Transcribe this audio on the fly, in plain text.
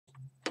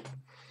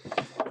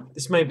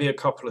This may be a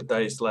couple of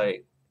days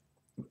late,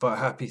 but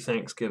happy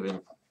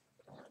Thanksgiving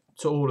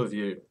to all of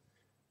you.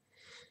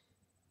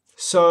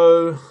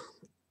 So,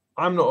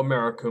 I'm not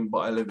American, but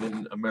I live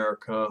in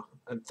America,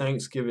 and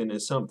Thanksgiving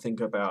is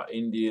something about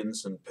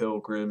Indians and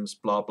pilgrims,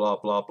 blah, blah,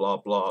 blah, blah,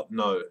 blah.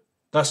 No,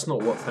 that's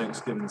not what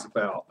Thanksgiving's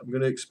about. I'm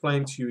going to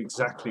explain to you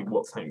exactly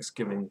what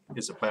Thanksgiving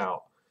is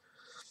about.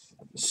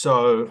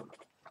 So,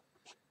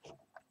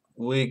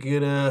 we're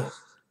going to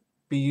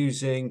be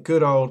using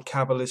good old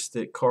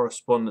Kabbalistic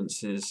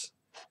correspondences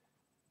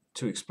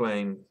to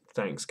explain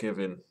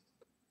Thanksgiving.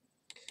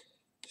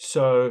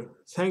 So,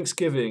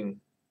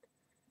 Thanksgiving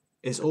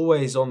is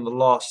always on the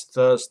last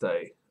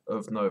Thursday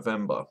of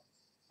November.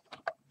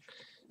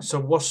 So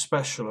what's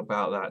special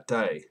about that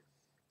day?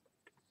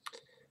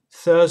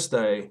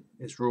 Thursday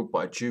is ruled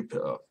by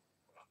Jupiter.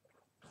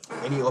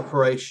 Any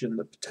operation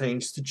that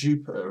pertains to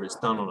Jupiter is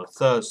done on a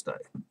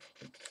Thursday.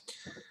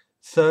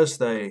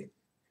 Thursday,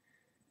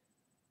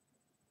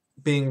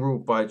 being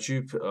ruled by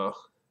Jupiter,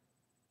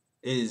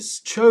 is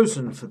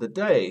chosen for the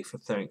day for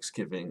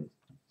Thanksgiving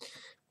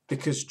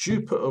because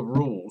Jupiter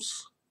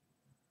rules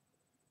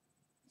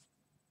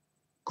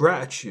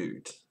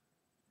gratitude.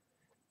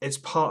 It's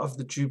part of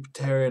the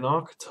Jupiterian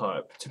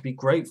archetype to be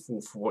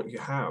grateful for what you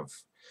have,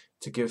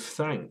 to give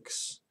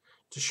thanks,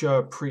 to show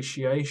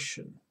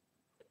appreciation.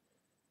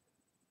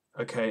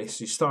 Okay,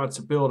 so you start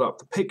to build up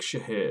the picture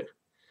here.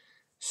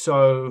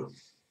 So,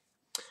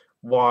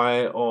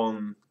 why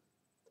on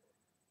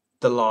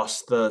the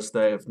last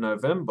Thursday of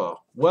November?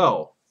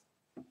 Well,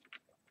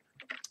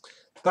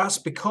 that's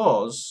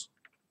because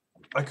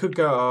I could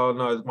go, oh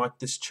no,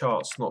 this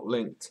chart's not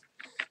linked.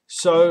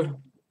 So,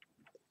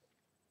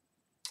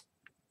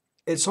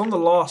 it's on the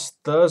last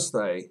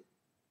Thursday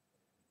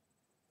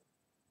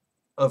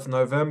of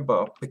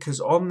November because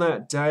on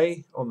that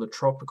day, on the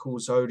tropical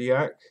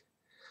zodiac,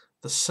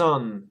 the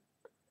sun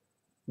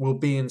will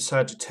be in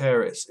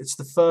Sagittarius. It's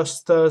the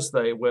first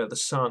Thursday where the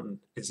sun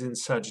is in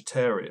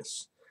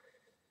Sagittarius.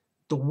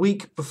 The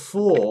week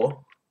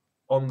before,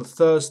 on the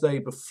Thursday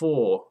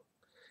before,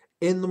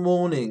 in the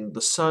morning,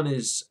 the sun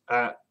is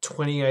at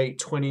 28,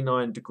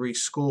 29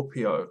 degrees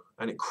Scorpio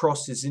and it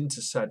crosses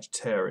into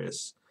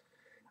Sagittarius.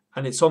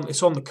 And it's on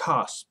the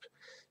cusp.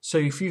 So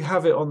if you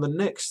have it on the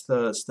next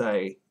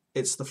Thursday,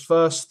 it's the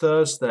first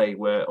Thursday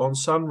where on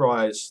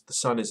sunrise the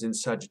sun is in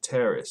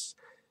Sagittarius.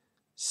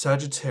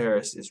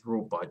 Sagittarius is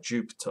ruled by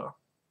Jupiter.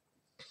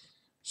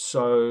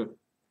 So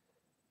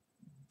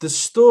the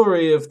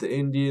story of the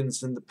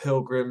Indians and the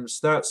pilgrims,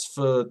 that's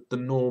for the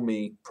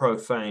normie,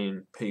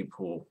 profane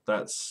people.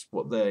 That's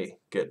what they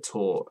get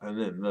taught. And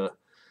then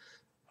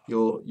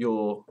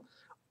your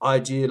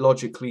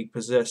ideologically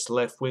possessed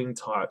left-wing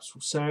types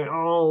will say,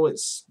 oh,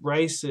 it's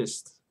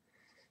racist.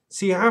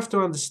 See, you have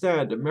to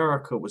understand,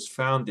 America was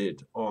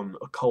founded on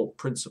occult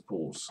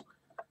principles,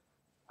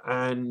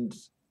 and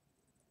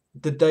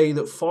the day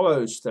that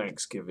follows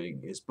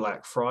Thanksgiving is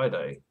Black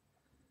Friday.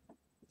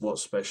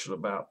 What's special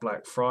about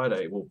Black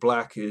Friday? Well,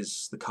 black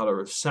is the color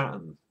of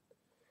Saturn,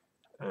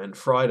 and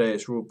Friday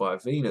is ruled by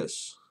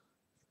Venus,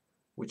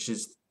 which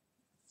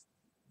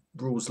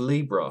rules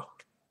Libra,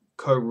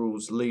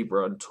 co-rules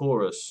Libra and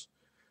Taurus.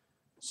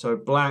 So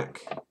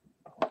black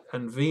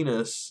and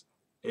Venus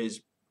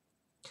is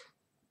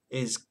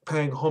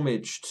paying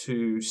homage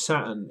to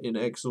Saturn in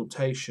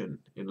exaltation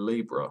in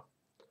Libra.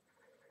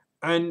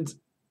 And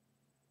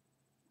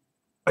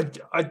I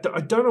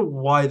don't know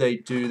why they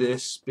do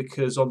this,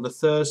 because on the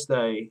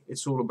Thursday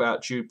it's all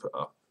about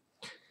Jupiter.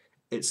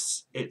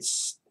 It's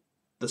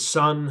the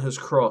sun has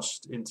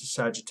crossed into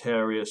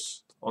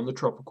Sagittarius on the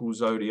tropical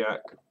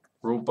zodiac,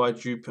 ruled by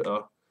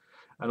Jupiter.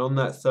 And on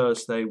that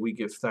Thursday, we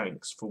give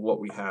thanks for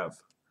what we have.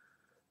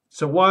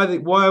 So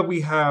why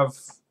we have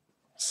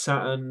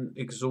Saturn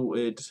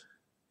exalted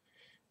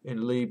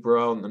in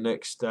Libra on the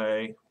next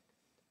day,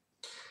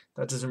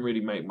 that doesn't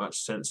really make much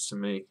sense to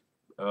me.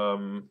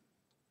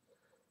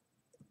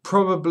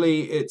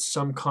 Probably it's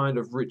some kind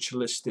of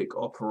ritualistic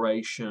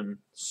operation,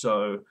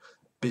 so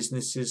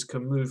businesses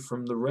can move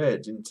from the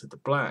red into the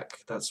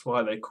black. That's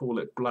why they call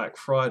it Black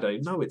Friday.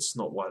 No, it's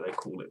not why they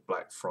call it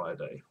Black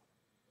Friday.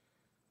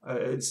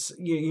 It's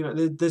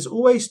there's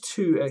always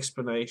two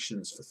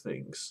explanations for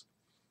things.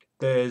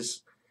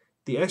 There's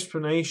the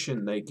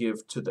explanation they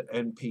give to the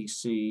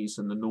NPCs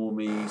and the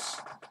normies,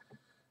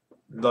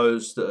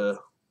 those that are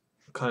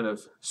kind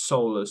of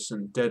soulless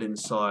and dead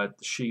inside,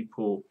 the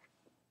sheeple.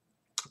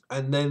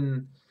 And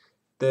then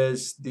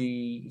there's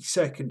the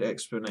second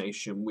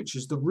explanation, which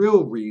is the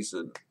real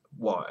reason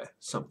why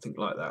something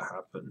like that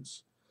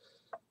happens.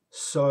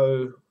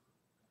 So,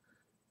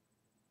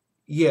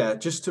 yeah,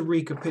 just to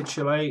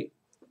recapitulate,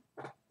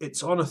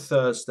 it's on a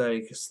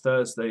Thursday because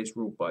Thursday is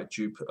ruled by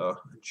Jupiter.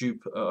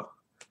 Jupiter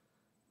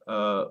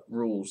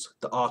rules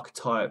the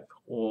archetype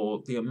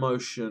or the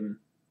emotion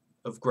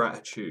of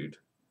gratitude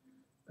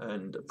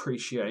and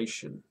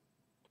appreciation.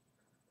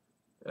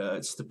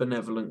 It's the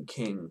benevolent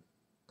king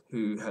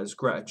who has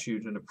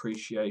gratitude and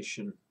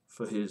appreciation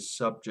for his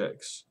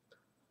subjects.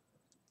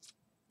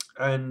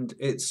 and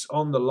it's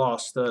on the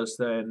last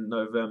Thursday in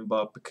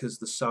November because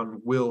the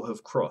sun will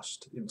have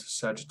crossed into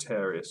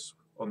Sagittarius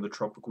on the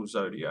tropical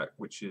zodiac,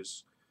 which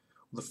is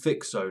the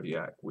fixed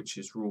zodiac, which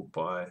is ruled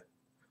by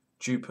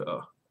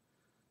Jupiter.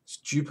 It's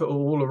Jupiter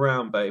all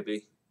around,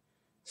 baby.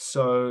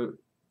 So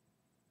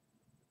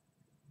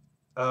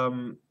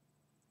um,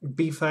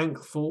 be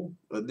thankful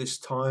at this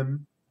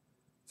time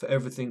for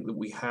everything that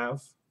we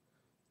have,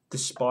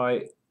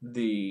 despite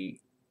the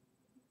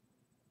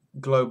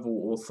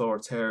global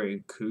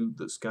authoritarian coup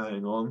that's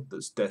going on,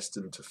 that's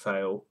destined to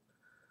fail.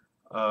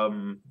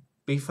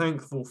 Be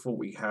thankful for what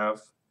we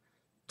have.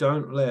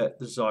 Don't let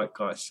the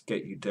zeitgeist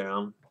get you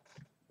down.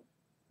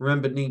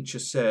 Remember, Nietzsche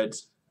said,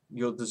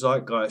 the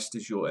zeitgeist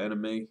is your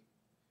enemy,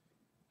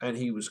 and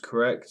he was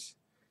correct.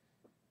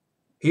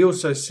 He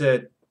also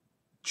said,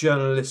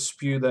 journalists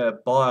spew their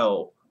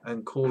bile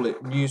and call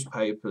it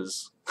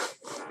newspapers.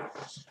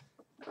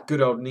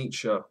 Good old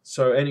Nietzsche.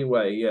 So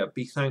anyway, yeah,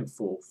 be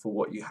thankful for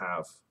what you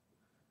have.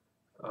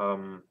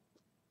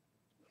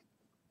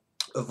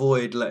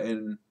 Avoid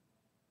letting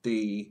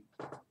the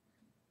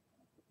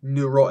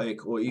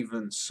neurotic or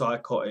even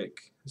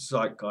psychotic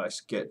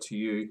zeitgeist get to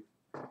you.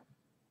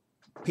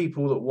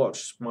 People that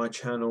watch my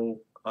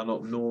channel are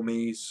not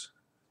normies.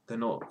 They're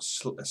not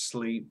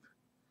asleep.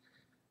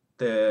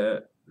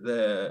 They're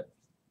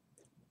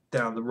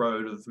down the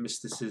road of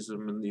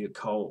mysticism and the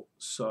occult.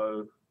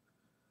 So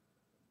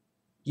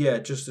yeah,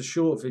 just a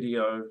short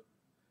video.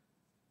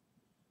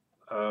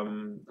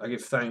 I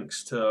give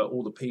thanks to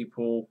all the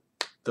people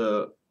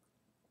that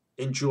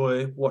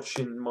enjoy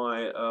watching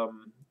my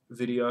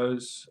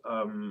videos.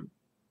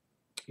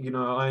 You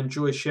know, I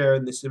enjoy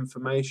sharing this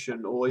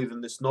information or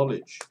even this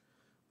knowledge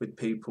with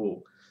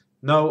people.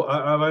 No,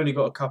 I've only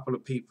got a couple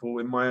of people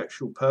in my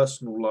actual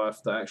personal life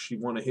that actually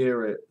want to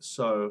hear it,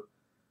 so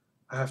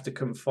I have to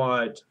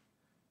confide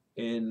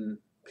in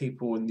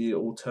people in the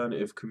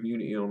alternative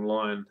community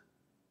online.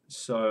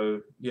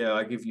 So yeah,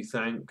 I give you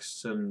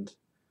thanks, and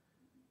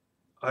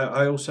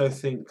I also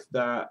think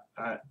that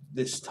at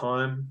this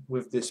time,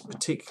 with this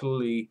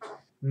particularly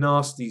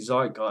nasty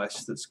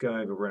zeitgeist that's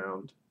going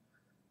around,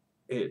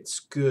 it's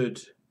good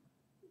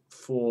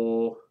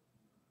for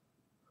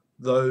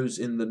those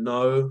in the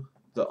know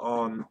that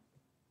aren't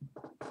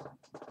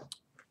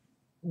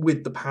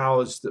with the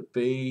powers that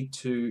be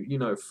to, you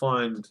know,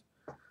 find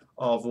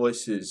our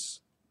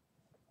voices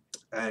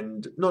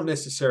and not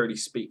necessarily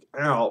speak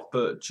out,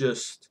 but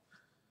just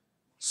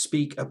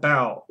speak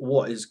about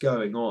what is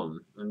going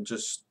on and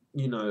just,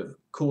 you know,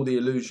 call the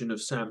illusion of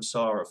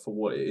samsara for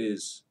what it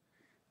is.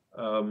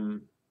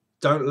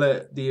 Don't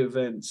let the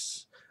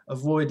events,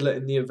 avoid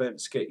letting the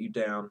events get you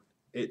down.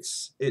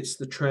 It's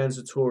the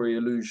transitory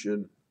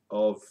illusion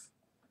of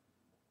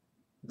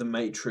the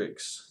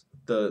matrix,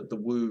 the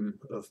womb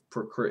of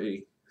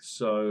Prakriti.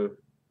 So,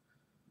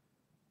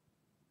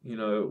 you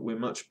know, we're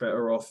much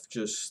better off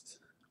just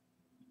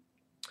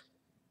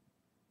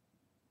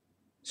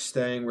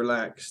staying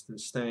relaxed and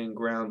staying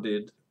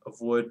grounded.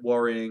 Avoid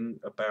worrying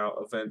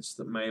about events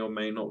that may or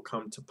may not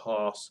come to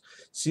pass.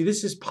 See,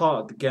 this is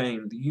part of the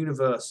game. The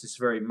universe is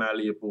very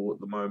malleable at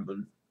the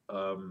moment.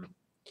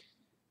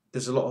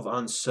 There's a lot of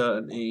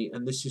uncertainty,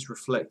 and this is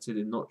reflected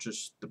in not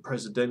just the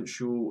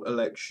presidential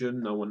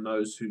election. No one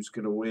knows who's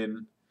going to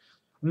win.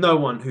 No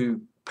one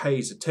who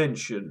pays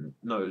attention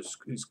knows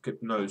who's going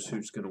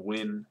to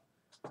win.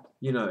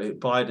 You know,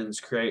 Biden's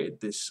created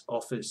this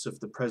office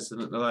of the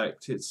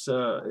president-elect. It's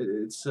a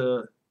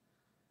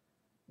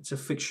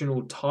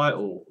fictional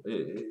title.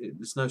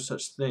 There's no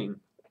such thing.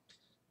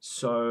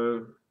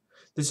 So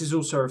this is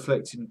also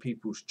reflected in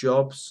people's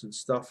jobs and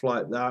stuff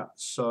like that.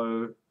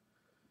 So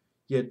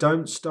yeah,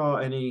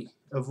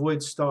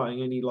 avoid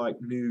starting any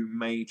like new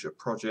major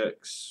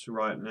projects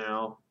right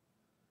now.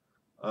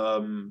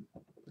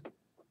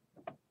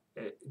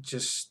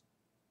 Just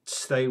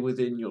stay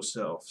within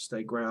yourself,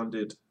 stay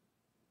grounded.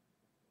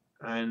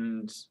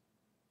 And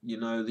you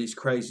know, these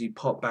crazy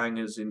pop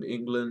bangers in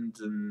England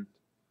and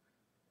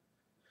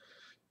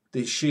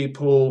these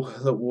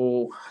sheeple that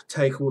will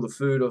take all the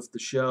food off the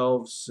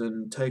shelves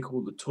and take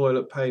all the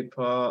toilet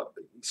paper,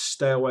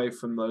 stay away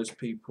from those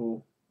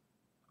people.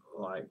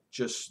 Like,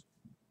 just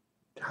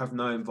have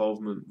no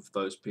involvement with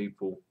those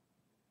people.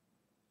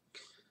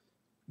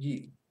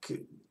 You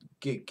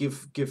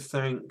give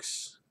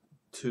thanks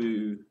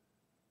to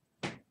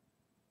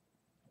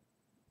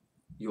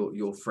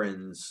your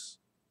friends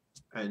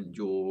and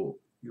your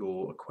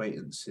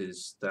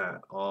acquaintances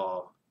that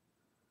are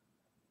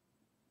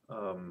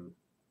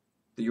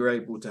that you're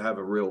able to have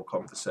a real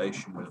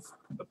conversation with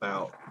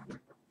about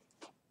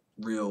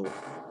real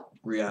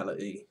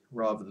reality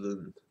rather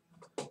than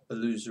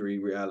illusory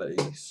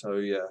reality. So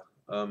yeah,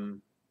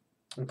 I'm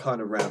kind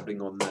of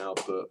rambling on now,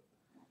 but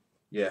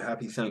yeah,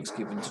 happy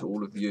Thanksgiving to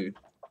all of you,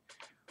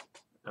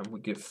 and we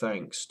give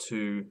thanks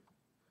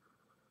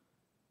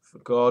for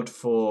God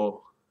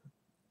for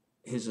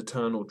His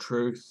eternal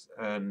truth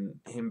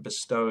and Him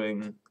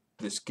bestowing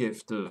this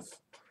gift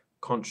of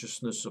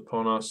consciousness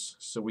upon us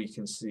so we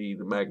can see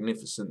the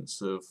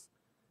magnificence of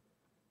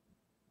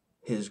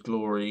His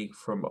glory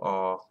from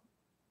our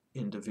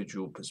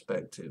individual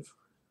perspective.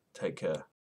 Take care.